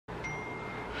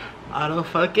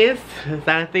Autofocus, is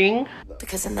that a thing?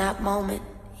 Because in that moment,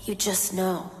 you just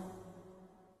know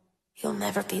you'll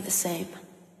never be the same.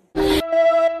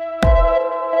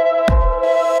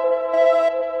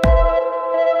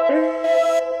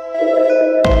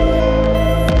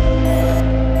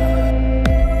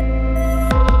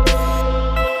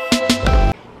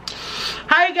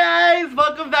 Hi guys,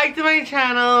 welcome back to my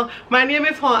channel. My name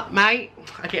is Juan.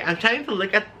 Okay, I'm trying to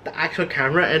look at the actual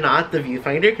camera and not the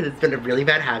viewfinder because it's been a really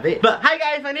bad habit. But hi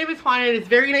guys, my name is Juan and it's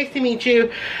very nice to meet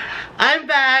you. I'm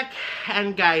back,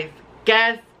 and guys,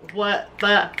 guess what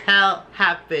the hell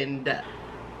happened?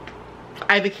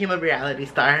 I became a reality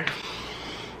star.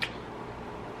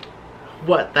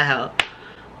 What the hell?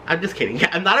 I'm just kidding.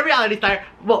 I'm not a reality star.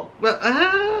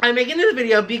 I'm making this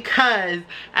video because,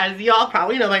 as y'all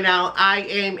probably know by now, I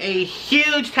am a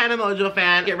huge Tana Mojo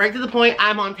fan. Get right to the point,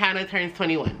 I'm on Tana Turns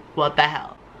 21. What the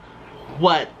hell?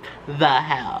 What the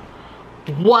hell?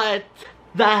 What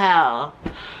the hell?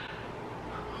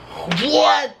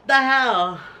 What the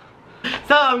hell?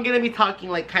 So I'm gonna be talking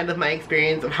like kind of my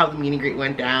experience of how the meet and greet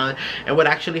went down and what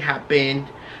actually happened.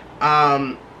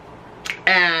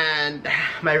 And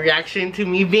my reaction to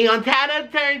me being on Tana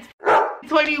Turns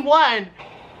 21.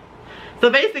 So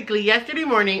basically yesterday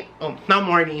morning, oh not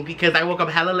morning because I woke up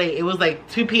hella late, it was like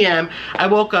 2 p.m. I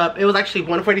woke up, it was actually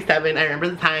 1:47. I remember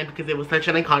the time because it was such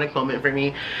an iconic moment for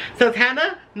me. So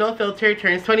Tana No Filter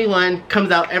Turns 21 comes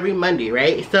out every Monday,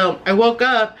 right? So I woke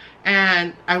up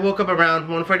and I woke up around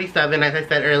 1:47 as I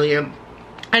said earlier.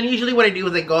 And usually what I do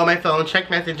is I go on my phone, check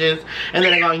messages, and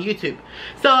then I go on YouTube.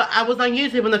 So I was on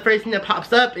YouTube and the first thing that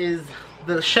pops up is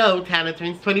the show Tana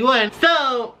Turns 21.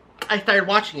 So I started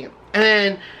watching it. And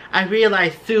then I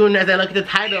realized soon as I look at the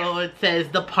title, it says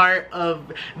the part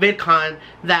of VidCon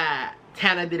that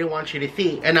Tana didn't want you to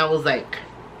see. And I was like,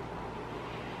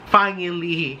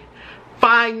 finally.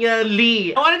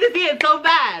 Finally. I wanted to see it so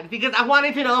bad because I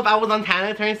wanted to know if I was on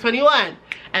Tana Turns 21.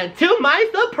 And to my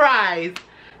surprise,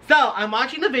 so I'm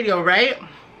watching the video, right?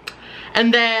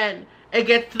 And then it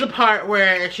gets to the part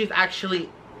where she's actually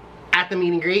at the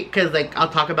meet and greet, because like I'll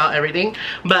talk about everything,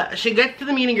 but she gets to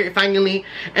the meet and greet finally,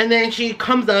 and then she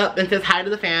comes up and says hi to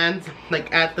the fans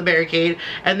like at the barricade,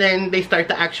 and then they start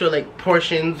the actual like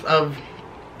portions of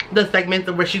the segments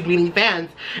of where she's meeting fans,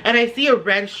 and I see a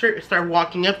red shirt start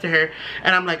walking up to her,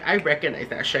 and I'm like, I recognize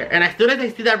that shirt. And as soon as I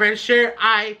see that red shirt,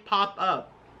 I pop up.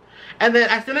 And then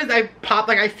as soon as I pop,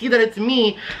 like I see that it's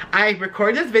me, I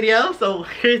record this video. So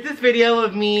here's this video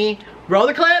of me. Roll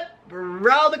the clip,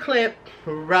 roll the clip,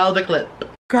 roll the clip.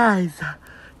 Guys,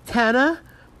 Tana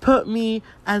put me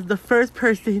as the first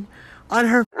person on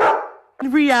her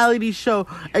reality show.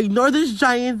 Ignore this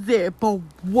giant zip, but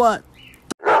what?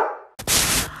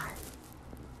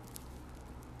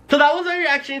 So that was my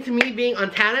reaction to me being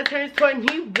on Tana Turns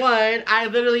 21. I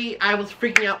was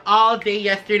freaking out all day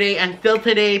yesterday and still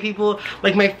today. People,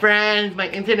 like my friends, my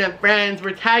internet friends,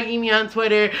 were tagging me on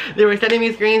Twitter. They were sending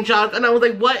me screenshots and I was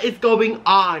like, what is going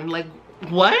on? Like,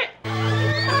 what? I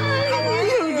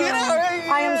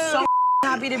am so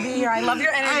happy to be here. I love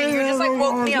your energy. You just like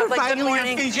woke me up like good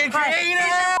morning. Feature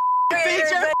creator!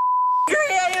 Feature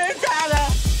creator, Tana!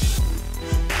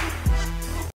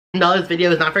 No, this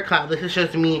video is not for clout. This is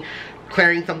just me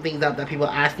clearing some things up that people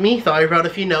asked me. So I wrote a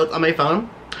few notes on my phone.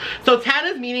 So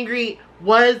Tana's meet and greet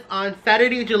was on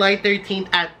Saturday, July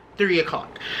 13th at 3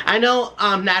 o'clock. I know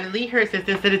Natalie, her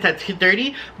assistant, said it's at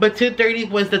 2:30, but 2:30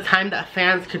 was the time that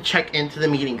fans could check into the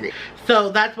meet and greet.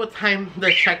 So that's what time the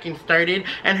check-in started.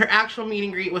 And her actual meet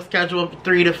and greet was scheduled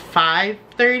 3 to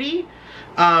 5:30.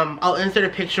 I'll insert a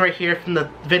picture right here from the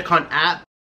VidCon app.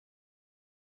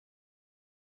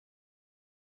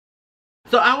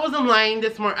 So I was in line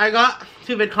this morning. I got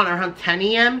to VidCon around 10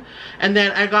 a.m. and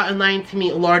then I got in line to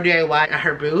meet Laura DIY at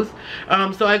her booth.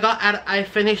 So I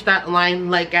finished that line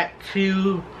like at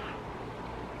 2:10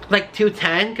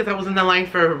 because I was in the line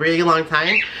for a really long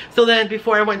time. So then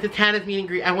before I went to Tana's meet and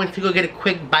greet, I went to go get a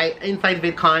quick bite inside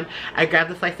VidCon. I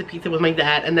grabbed a slice of pizza with my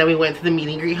dad and then we went to the meet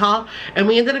and greet hall. And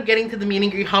we ended up getting to the meet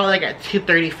and greet hall like at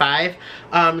 2:35.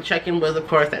 The check-in was of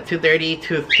course at 2:30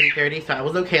 to 3:30, so I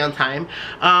was okay on time.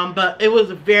 But it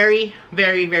was very,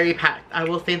 very, very packed. I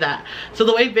will say that. So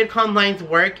the way VidCon lines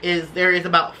work is there is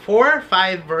about 4 or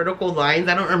 5 vertical lines.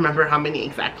 I don't remember how many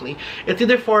exactly. It's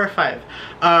either 4 or 5.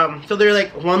 So they're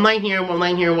like one line here, one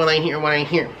line here, one line here, one line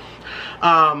here.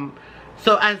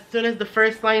 So as soon as the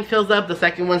first line fills up, the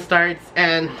second one starts,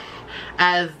 and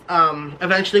as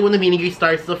eventually when the meet and greet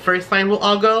starts, the first line will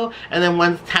all go, and then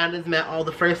once Tana's met all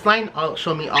the first line,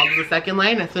 she'll meet all of the second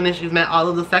line. As soon as she's met all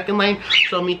of the second line,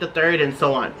 she'll meet the third, and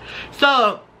so on.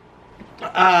 So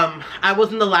I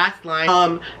was in the last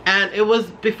line, and it was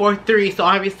before 3, so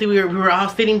obviously we were all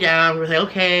sitting down. We were like,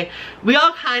 okay,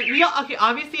 okay,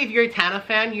 obviously if you're a Tana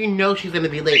fan, you know she's gonna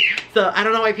be late. So I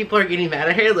don't know why people are getting mad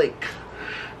at her. Like,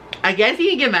 I guess you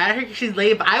can get mad at her because she's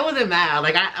late, but I wasn't mad.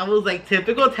 Like, I was like,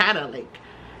 typical Tana. Like,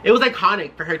 it was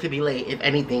iconic for her to be late, if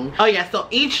anything. Oh yeah, so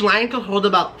each line could hold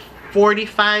about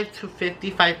 45 to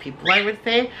 55 people, I would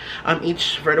say.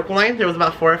 Each vertical line, there was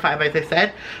about 4 or 5, as I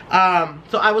said.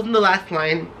 So I was in the last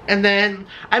line, and then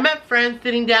I met friends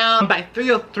sitting down. By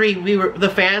 3:03, the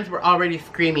fans were already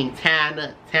screaming,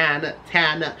 Tana, Tana,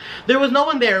 Tana. There was no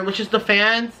one there, it was just the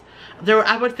fans.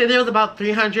 I would say there was about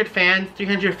 300 fans,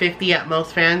 350 at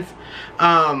most fans.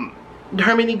 The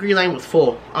Harmony Green line was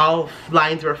full. All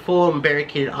lines were full and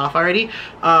barricaded off already.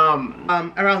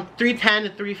 Around 3:10 to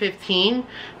 3:15,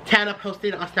 Tana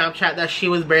posted on Snapchat that she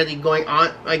was barely going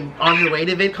on, like, on her way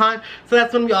to VidCon. So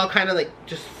that's when we all kind of like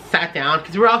just sat down,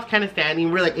 because we were all kind of standing.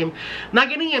 We were like not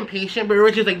getting impatient, but we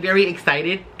were just like very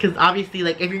excited, because obviously,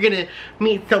 like, if you're gonna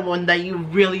meet someone that you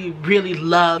really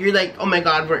love, you're like, oh my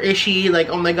god, where is she? Like,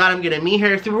 oh my god, I'm gonna meet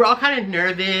her. So we were all kind of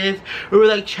nervous. We were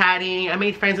like chatting. I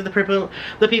made friends with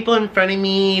the people in front of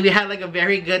me. We had like a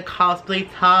very good cosplay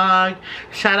talk.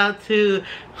 Shout out to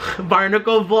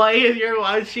Barnacle Boy if you're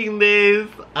watching this.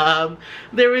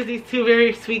 There was these 2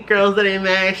 very sweet girls that I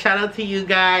met. Shout out to you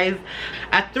guys.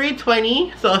 At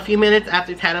 3:20, so a few minutes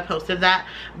after Tana posted that,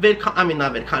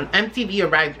 MTV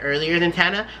arrived earlier than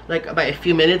Tana, like by a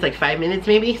few minutes, like 5 minutes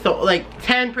maybe. So like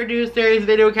 10 producers,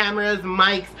 video cameras,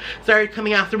 mics started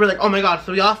coming out. So we're like, oh my god.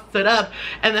 So we all stood up,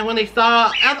 and then when they saw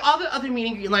all the other meet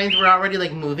and greet lines were already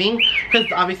like moving,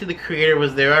 because obviously the creator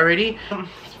was there already.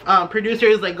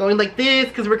 Producers like going like this,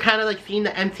 because we're kind of like seeing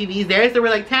the MTVs there, so we're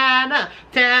like, Tana,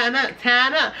 Tana,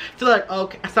 Tana. So like,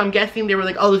 okay, so I'm guessing they were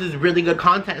like, oh, this is really good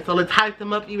content, so let's hype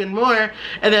them up even more.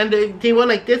 And then they went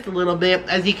like this a little bit,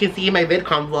 as you can see in my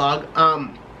VidCon vlog.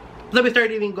 So we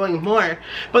started even going more,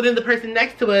 but then the person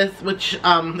next to us, which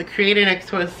the creator next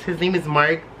to us, his name is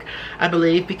Mark, I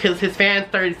believe, because his fans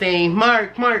started saying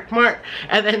Mark, Mark, Mark,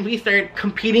 and then we started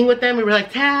competing with them. We were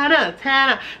like, Tana,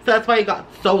 Tana. So that's why it got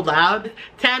so loud.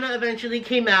 Tana eventually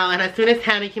came out, and as soon as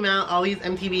Tana came out, all these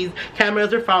MTV's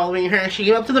cameras were following her. She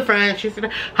came up to the front, she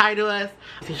said hi to us.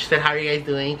 She said, how are you guys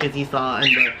doing? Because you saw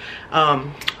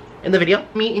in the video.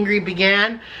 Meet and greet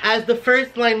began. As the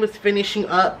first line was finishing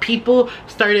up, people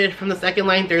started from the second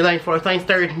line, third line, fourth line,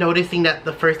 started noticing that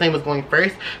the first line was going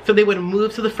first, so they would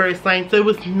move to the first line, so it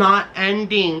was not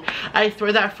ending. I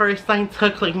swear that first line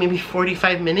took like maybe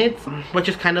 45 minutes, which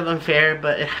is kind of unfair,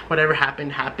 but whatever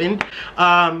happened happened.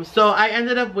 So I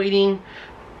ended up waiting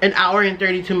an hour and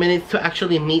 32 minutes to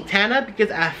actually meet Tana,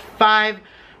 because at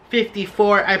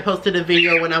 5:54 I posted a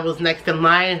video when I was next in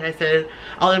line, and I said,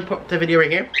 I'll import the video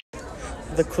right here.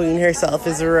 The queen herself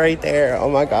is right there. Oh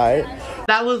my god.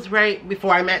 That was right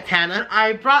before I met Tana.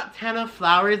 I brought Tana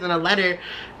flowers and a letter,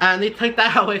 and they took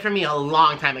that away from me a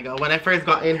long time ago when I first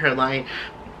got in her line.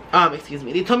 Excuse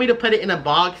me. They told me to put it in a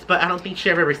box, but I don't think she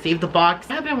ever received the box.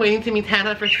 I've been waiting to meet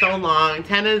Tana for so long.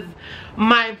 Tana's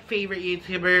my favorite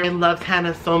YouTuber. I love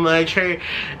Tana so much. Her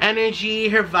energy,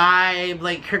 her vibe,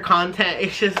 like her content,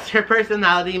 it's just her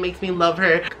personality makes me love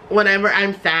her. Whenever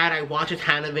I'm sad, I watch a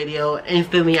Tana video,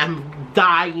 instantly I'm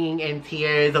dying in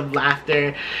tears of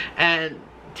laughter. And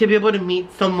to be able to meet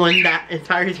someone that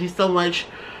inspires me so much,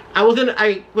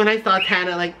 when I saw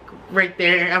Tana like right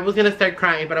there, I was gonna start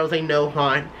crying, but I was like, no,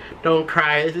 Juan, don't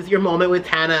cry. This is your moment with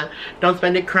Tana. Don't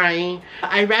spend it crying.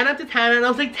 I ran up to Tana and I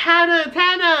was like, Tana,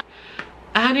 Tana.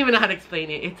 I don't even know how to explain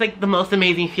it. It's like the most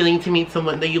amazing feeling to meet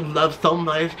someone that you love so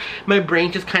much. My brain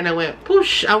just kind of went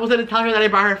poosh. I was gonna tell her that I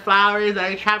brought her flowers, that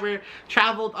I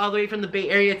traveled all the way from the Bay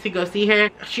Area to go see her.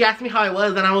 She asked me how I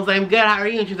was, and I was like, I'm good, how are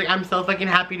you? And she's like, I'm so fucking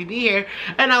happy to be here.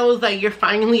 And I was like, you're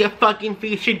finally a fucking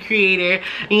featured creator.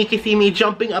 And you can see me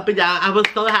jumping up and down. I was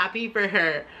so happy for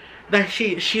her that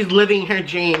she's living her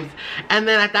dreams. And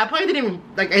then at that point, I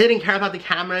didn't care about the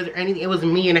cameras or anything. It was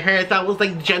me and her, so I was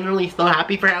like genuinely so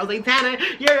happy for her. I was like, Tana,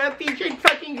 you're a featured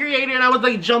fucking creator. And I was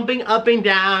like jumping up and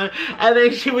down, and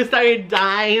then she started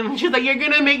dying. She's like, you're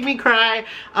gonna make me cry.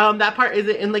 That part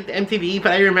isn't in like the MTV,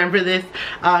 but I remember this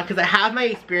because I have my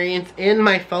experience in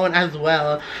my phone as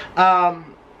well.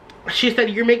 She said,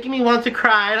 you're making me want to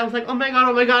cry. And I was like, oh my god,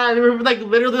 oh my god. I remember like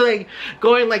literally like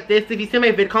going like this. If you see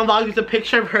my VidCon vlog, there's a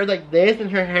picture of her like this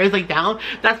and her hair is like down.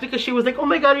 That's because she was like, oh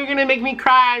my god, you're gonna make me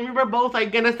cry. And we were both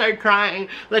like gonna start crying.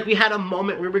 Like we had a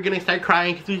moment where we were gonna start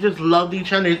crying because we just loved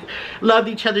each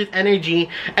other's energy.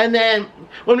 And then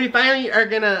when we finally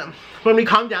when we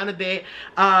calm down a bit,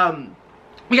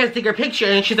 we gotta take our picture.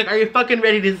 And she's like, are you fucking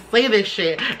ready to slay this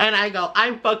shit? And I go,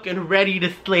 I'm fucking ready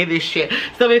to slay this shit.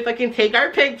 So we fucking take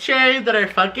our pictures that are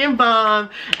fucking bomb.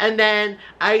 And then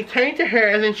I turn to her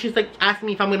and then she's like asking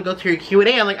me if I'm gonna go to your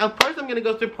Q&A. I'm like, of course I'm gonna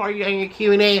go support you on your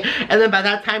Q&A. And then by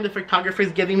that time the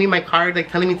photographer's giving me my card, like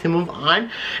telling me to move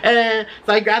on. And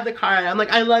so I grab the card. I'm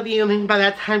like, I love you. And then by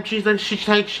that time she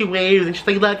waves and she's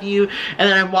like, love you. And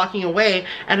then I'm walking away.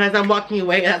 And as I'm walking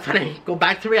away, that's when I go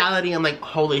back to reality. I'm like,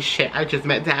 holy shit, I just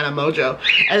met Tana Mojo.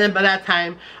 And then by that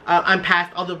time I'm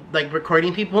past all the like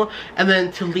recording people, and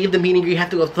then to leave the meeting you have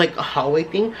to go to like a hallway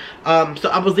thing. So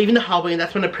I was leaving the hallway, and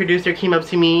that's when a producer came up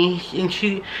to me, and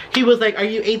he was like, are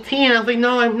you 18? I was like,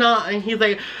 no, I'm not. And he's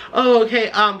like, oh, okay,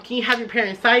 can you have your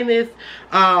parents sign this?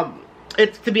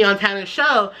 It's to be on Tana's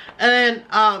show. And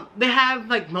then they have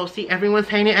like mostly everyone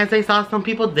sign it, as I saw. Some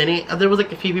people didn't. There was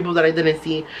like a few people that I didn't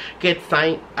see get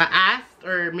signed, asked,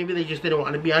 or maybe they just didn't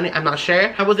want to be on it. I'm not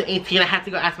sure. I wasn't 18. I had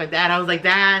to go ask my dad. I was like,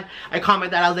 Dad, I called my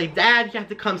dad. I was like, Dad, you have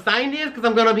to come sign this because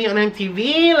I'm gonna be on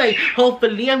MTV. Like,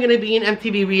 hopefully I'm gonna be an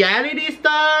MTV reality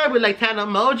star with like Tana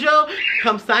Mojo.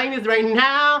 Come sign this right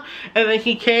now. And then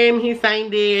he came, he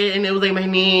signed it, and it was like my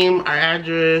name, our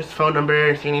address, phone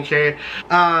number, signature.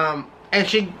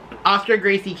 And Oscar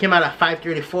Gracie came out at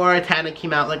 5:34. Tana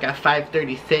came out like at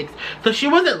 5:36. So she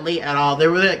wasn't late at all. They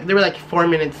were like 4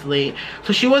 minutes late.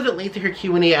 So she wasn't late to her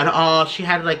Q&A at all. She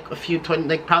had like a few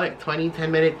probably like 10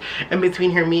 minutes in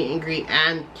between her meet and greet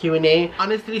and Q&A.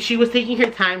 Honestly, she was taking her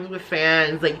time with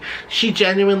fans. Like, she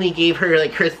genuinely gave her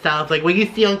like herself. Like, what you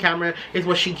see on camera is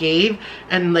what she gave,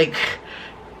 and like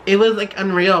it was like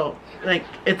unreal. Like,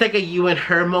 it's like a you and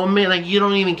her moment. Like, you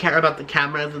don't even care about the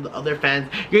cameras and the other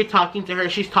fans. You're talking to her,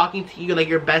 she's talking to you like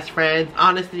your best friends.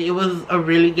 Honestly, it was a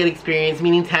really good experience.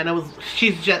 Meeting Tana was,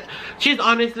 she's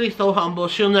honestly so humble.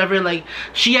 She'll never like,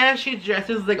 she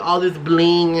dresses like all this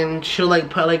bling, and she'll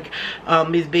like put like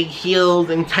these big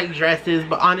heels and tight dresses,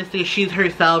 but honestly she's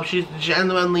herself. She's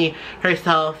genuinely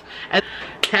herself. And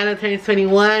Tana Turns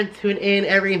 21, tune in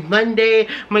every Monday.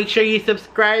 Make sure you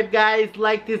subscribe, guys.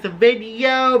 Like this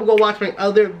video. Go watch my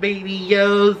other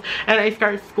videos. And I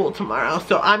start school tomorrow,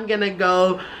 so I'm gonna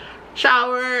go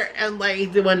shower and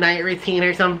like do a night routine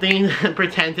or something.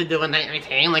 Pretend to do a night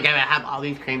routine, like I have all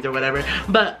these creams or whatever.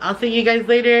 But I'll see you guys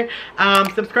later.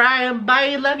 Subscribe.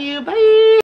 Bye. Love you. Bye.